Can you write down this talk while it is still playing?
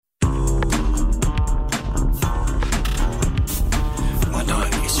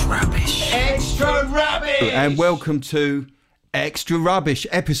And welcome to Extra Rubbish,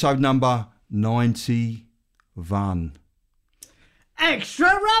 episode number 91.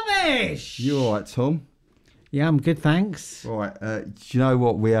 Extra Rubbish! You all right, Tom? Yeah, I'm good, thanks. Right, do you know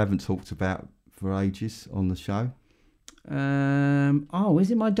what we haven't talked about for ages on the show? Is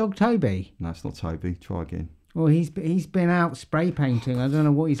it my dog Toby? No, it's not Toby. Try again. Well, he's been out spray painting. I don't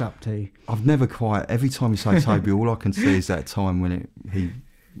know what he's up to. I've never quite... Every time you say Toby, all I can see is that time when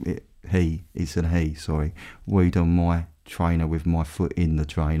it's an he, weed on my trainer with my foot in the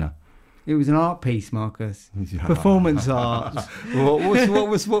trainer. It was an art piece, Marcus. Performance art.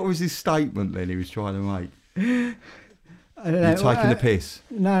 What was his statement then he was trying to make? I don't know. You're taking the piss?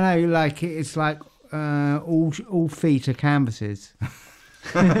 No, like it's like all feet are canvases.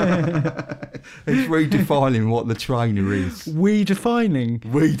 It's redefining what the trainer is. Redefining.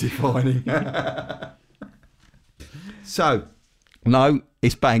 So, no,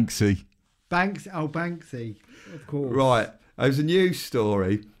 it's Banksy. Banksy, of course. Right, there's a news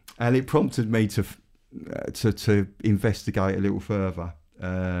story, and it prompted me to investigate a little further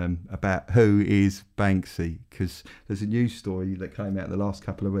about who is Banksy, because there's a news story that came out in the last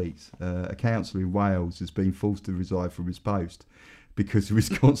couple of weeks. A councillor in Wales has been forced to resign from his post because he was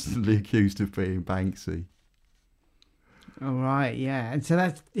constantly accused of being Banksy. All right, yeah. And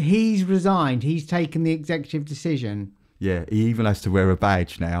so he's resigned. He's taken the executive decision. Yeah, he even has to wear a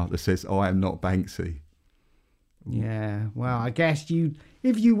badge now that says, I am not Banksy. Yeah, well, I guess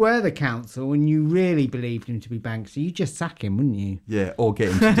if you were the council and you really believed him to be Banksy, you'd just sack him, wouldn't you? Yeah, or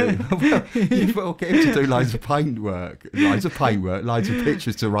get him to do loads of paintwork, loads of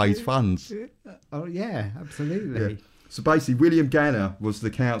pictures to raise funds. Oh, yeah, absolutely. Yeah. So basically, William Ganner was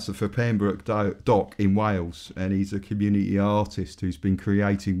the councillor for Pembroke Dock in Wales, and he's a community artist who's been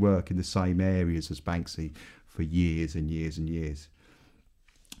creating work in the same areas as Banksy for years and years and years.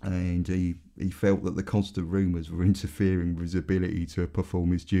 And he felt that the constant rumours were interfering with his ability to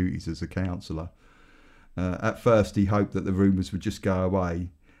perform his duties as a councillor. At first, he hoped that the rumours would just go away,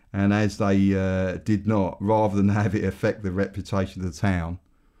 and as they did not, rather than have it affect the reputation of the town,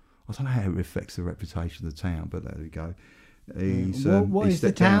 I don't know how it affects the reputation of the town, but there we go. What is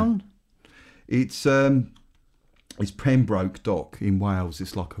the town? It's Pembroke Dock in Wales.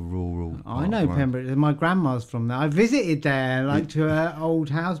 It's like a rural... I know Pembroke. My grandma's from there. I visited there, to her old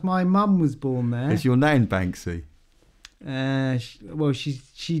house. My mum was born there. Is your nan Banksy?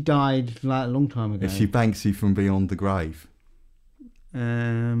 She died like a long time ago. Is she Banksy from beyond the grave?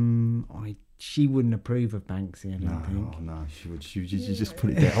 She wouldn't approve of Banksy, I don't think. No, she would. She just put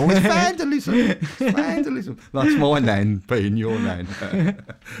it down. Oh, it's vandalism. It's vandalism. That's my nan being your nan.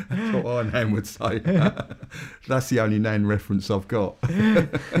 That's what our nan would say. That's the only nan reference I've got.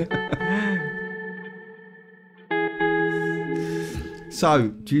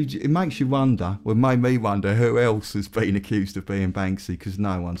 So, it makes you wonder, well, it made me wonder who else has been accused of being Banksy, because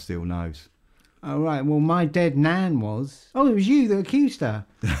no one still knows. Oh, right. Well, my dead nan was. Oh, it was you that accused her.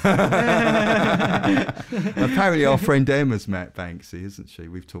 Apparently our friend Emma's met Banksy, isn't she?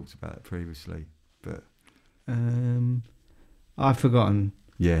 We've talked about it previously. But I've forgotten.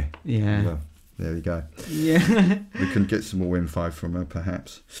 Yeah. Well, there you go. Yeah. We can get some more info from her,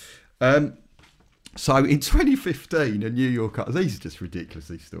 perhaps. So in 2015, a New York... These are just ridiculous,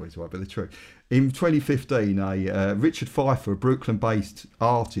 these stories, right? But they're true. In 2015, Richard Pfeiffer, a Brooklyn-based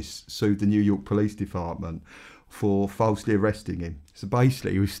artist, sued the New York Police Department for falsely arresting him. So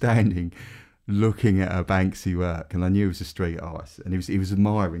basically, he was standing looking at a Banksy work, and I knew he was a street artist, and he was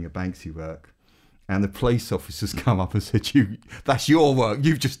admiring a Banksy work. And the police officers come up and said, that's your work,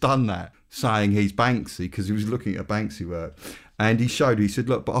 you've just done that, saying he's Banksy, because he was looking at a Banksy work. And he said,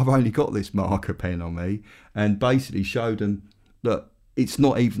 look, but I've only got this marker pen on me. And basically showed them, look, it's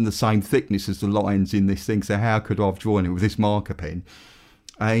not even the same thickness as the lines in this thing, so how could I have drawn it with this marker pen?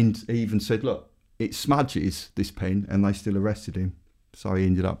 And he even said, look, it smudges, this pen, and they still arrested him. So he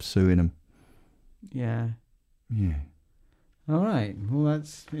ended up suing them. Yeah. Yeah. All right. Well,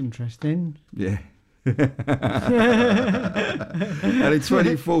 that's interesting. Yeah. And in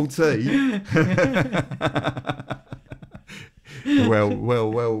 2014...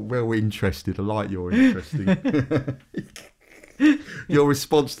 Well interested. I like your interesting. Your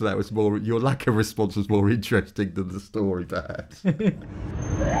response to that was more... Your lack of response was more interesting than the story, perhaps.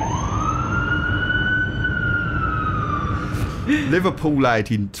 Liverpool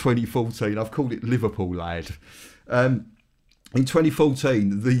lad in 2014. I've called it Liverpool lad. In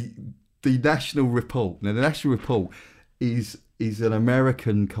 2014, the National Report. Now, the National Report is an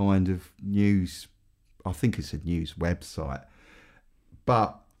American kind of news. I think it's a news website.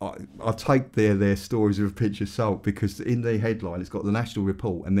 But I take their stories with a pinch of salt, because in the headline it's got the National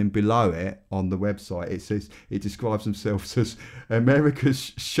Report, and then below it on the website it says it describes themselves as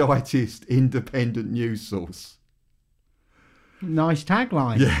America's shittest independent news source. Nice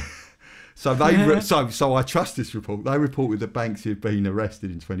tagline. Yeah. So so I trust this report. They reported that Banksy had been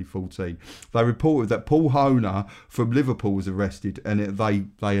arrested in 2014. They reported that Paul Honer from Liverpool was arrested, and they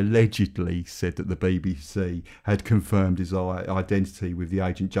allegedly said that the BBC had confirmed his identity with the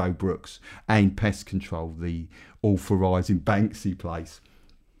agent Joe Brooks and Pest Control, the authorising Banksy place.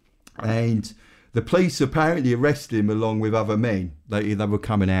 And the police apparently arrested him along with other men. They were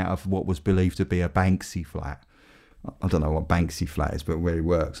coming out of what was believed to be a Banksy flat. I don't know what Banksy flat is, but where he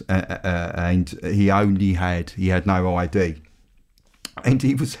works. And he had no ID. And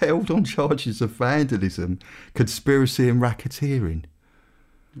he was held on charges of vandalism, conspiracy and racketeering.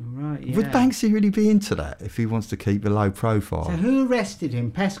 Right, yeah. Would Banksy really be into that if he wants to keep a low profile? So who arrested him?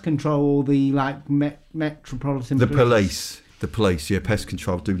 Pest Control or the Metropolitan Police? The police, yeah. Pest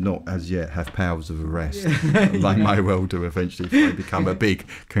Control do not as yet have powers of arrest. They may well do eventually if they become a big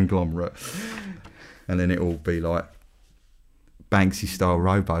conglomerate. And then it'll be like Banksy-style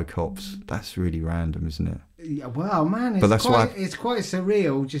Robocops. That's really random, isn't it? Yeah, well, man, it's quite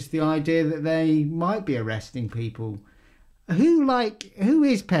surreal, just the idea that they might be arresting people. Who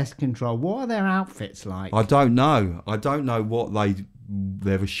is Pest Control? What are their outfits like? I don't know what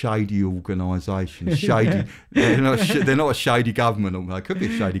they're a shady organisation. Shady. They're not a shady government. They could be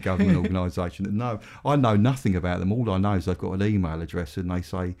a shady government organisation. No, I know nothing about them. All I know is they've got an email address and they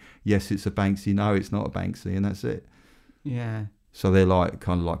say, yes, it's a Banksy. No, it's not a Banksy, and that's it. Yeah. So they're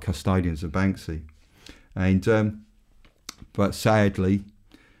kind of like custodians of Banksy, and but sadly,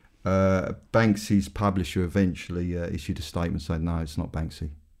 Banksy's publisher eventually issued a statement saying, no, it's not Banksy.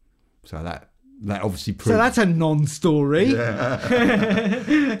 So that obviously proves... So that's a non-story. Yeah.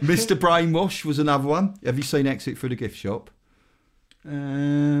 Mr. Brainwash was another one. Have you seen Exit Through the Gift Shop?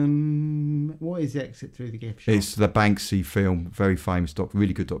 What is Exit Through the Gift Shop? It's the Banksy film, very famous,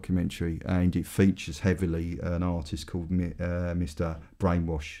 really good documentary, and it features heavily an artist called Mr.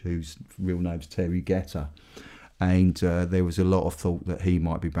 Brainwash, whose real name's Terry Getter. And there was a lot of thought that he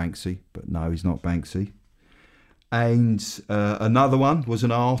might be Banksy, but no, he's not Banksy. And another one was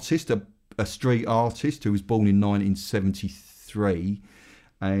an artist, a street artist who was born in 1973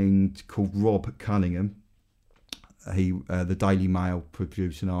 and called Rob Cunningham. The Daily Mail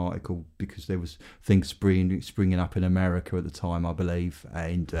produced an article because there was things springing up in America at the time, I believe,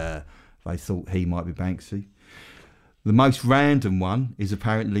 and they thought he might be Banksy. The most random one is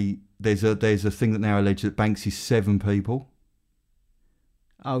apparently there's a thing that now alleges that Banksy's 7 people.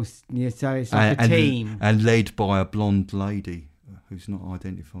 Oh, yeah, so it's like a team. And led by a blonde lady who's not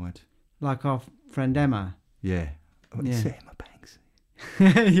identified. Like our friend Emma. Yeah. Is it Emma Banksy?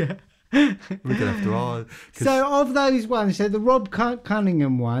 Yeah. We're going to have to ask. So of those ones, so the Rob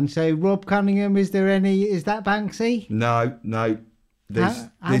Cunningham one, so Rob Cunningham, is that Banksy? No.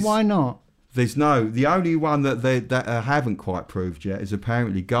 And why not? The only one that haven't quite proved yet is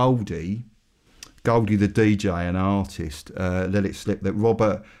apparently Goldie the DJ and artist, let it slip that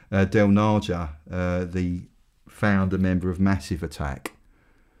Robert Del Naja, the founder member of Massive Attack,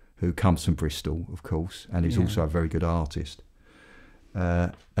 who comes from Bristol, of course, and is also a very good artist.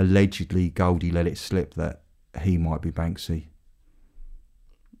 Allegedly, Goldie let it slip that he might be Banksy.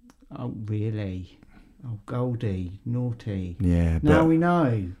 Oh, really? Oh, Goldie, naughty. Yeah. Now we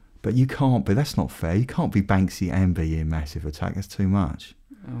know. But you can't be. That's not fair. You can't be Banksy and be in Massive Attack. That's too much.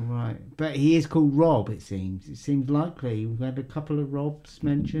 Oh, right. But he is called Rob, it seems. It seems likely. We've had a couple of Robs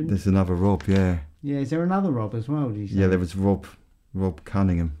mentioned. There's another Rob, yeah. Yeah, is there another Rob as well, did you say? Yeah, there was Rob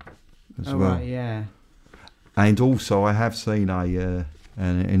Cunningham as well. Right, yeah. And also, I have seen an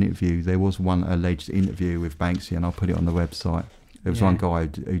interview. There was one alleged interview with Banksy, and I'll put it on the website. There was one guy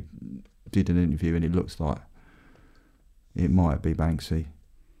who did an interview, and it looks like it might be Banksy.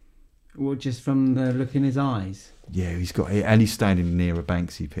 Well, just from the look in his eyes? Yeah, he's standing near a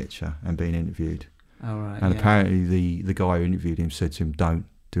Banksy picture and being interviewed. Oh, right. And apparently the guy who interviewed him said to him, don't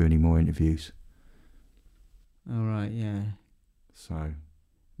do any more interviews. Oh, right, yeah. So.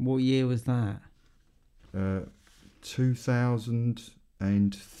 What year was that?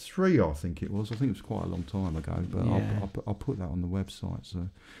 2003, I think it was. I think it was quite a long time ago, but I'll put that on the website so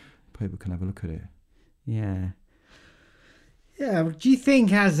people can have a look at it. Yeah. Yeah. Do you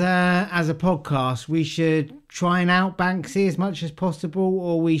think as a podcast we should try and out Banksy as much as possible,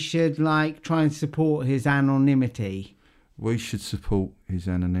 or we should try and support his anonymity? We should support his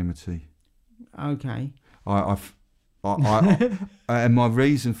anonymity. Okay. And my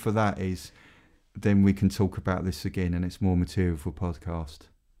reason for that is then we can talk about this again and it's more material for podcast.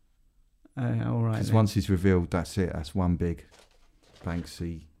 All right. Because once he's revealed, that's it. That's one big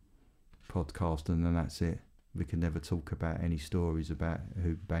Banksy podcast, and then that's it. We can never talk about any stories about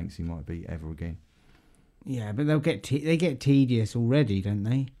who Banksy might be ever again. Yeah, but they get tedious already, don't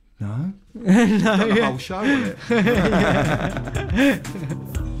they? No, No. got the whole show on it.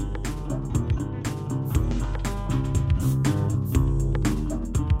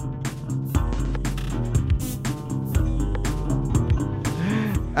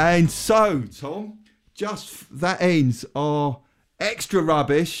 And so, Tom, that ends our extra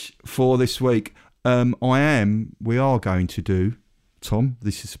rubbish for this week. We are going to do, Tom,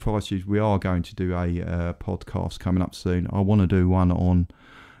 this is surprise you, we are going to do a podcast coming up soon. I want to do one on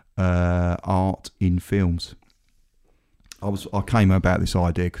art in films. I came about this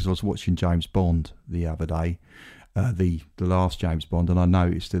idea because I was watching James Bond the other day, the last James Bond, and I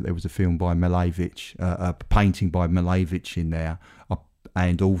noticed that there was a film by Malevich, a painting by Malevich in there,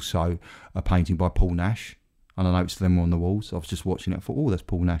 and also a painting by Paul Nash. And I noticed them on the walls. I was just watching it. I thought, oh, that's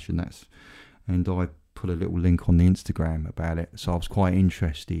Paul Nash, and I put a little link on the Instagram about it. So I was quite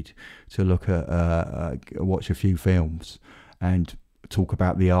interested to look at, watch a few films and talk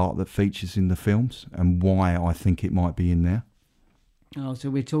about the art that features in the films and why I think it might be in there. Oh, so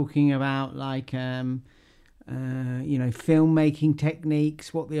we're talking about like, filmmaking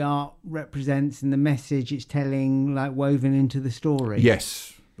techniques, what the art represents and the message it's telling, like woven into the story.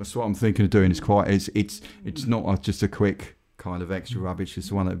 Yes, that's what I'm thinking of doing. It's not just a quick kind of extra rubbish.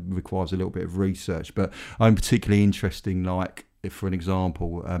 It's one that requires a little bit of research. But I'm particularly interested, like, if for an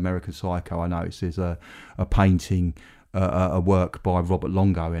example, American Psycho, I noticed there's a painting, a work by Robert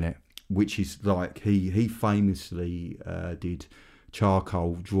Longo in it, which is like he famously did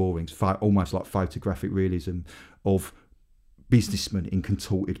charcoal drawings, almost like photographic realism, of businessmen in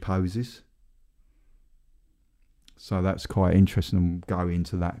contorted poses. So that's quite interesting, and go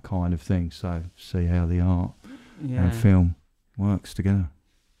into that kind of thing. So see how the art and film works together.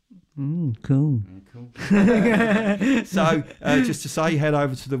 Cool. So just to say, head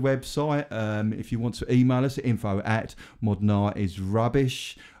over to the website if you want to email us at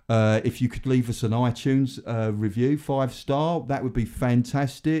info@modernartisrubbish. If you could leave us an iTunes review, 5-star, that would be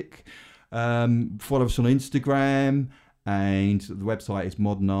fantastic. Follow us on Instagram, and the website is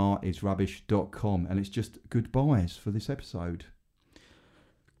modernartisrubbish.com. And it's just goodbyes for this episode.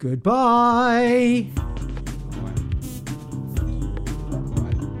 Goodbye.